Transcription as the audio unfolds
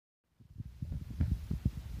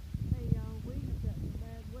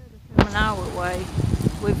our way.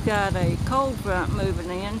 We've got a cold front moving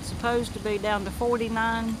in, supposed to be down to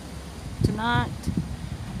 49 tonight,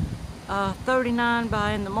 39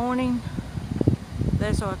 by in the morning.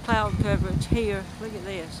 That's our cloud coverage here. Look at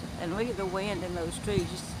this, and look at the wind in those trees.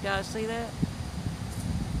 You guys see that?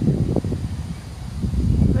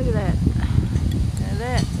 Look at that. Now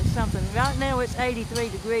that is something. Right now it's 83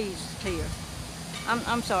 degrees here.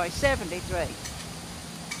 I'm sorry, 73.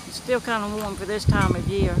 It's still kind of warm for this time of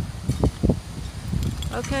year.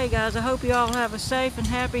 Okay guys, I hope you all have a safe and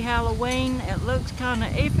happy Halloween. It looks kind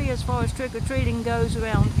of iffy as far as trick-or-treating goes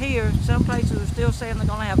around here. Some places are still saying they're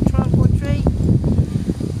going to have trunk or treat.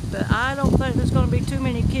 But I don't think there's going to be too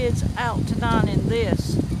many kids out tonight in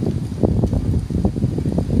this.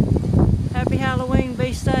 Happy Halloween,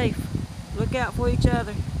 be safe. Look out for each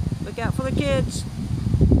other. Look out for the kids.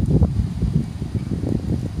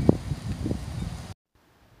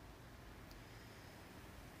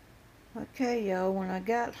 Okay y'all, when I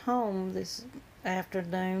got home this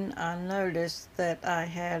afternoon, I noticed that I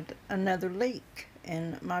had another leak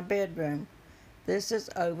in my bedroom. This is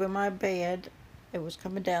over my bed. It was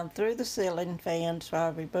coming down through the ceiling fan, so I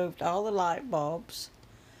removed all the light bulbs.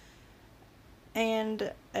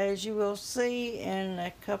 And as you will see in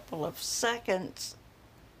a couple of seconds,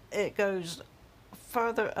 it goes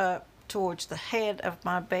further up towards the head of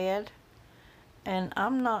my bed. And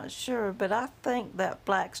I'm not sure, but I think that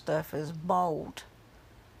black stuff is mold.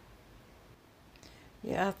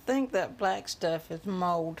 Yeah, I think that black stuff is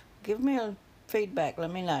mold. Give me a feedback, let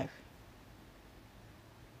me know.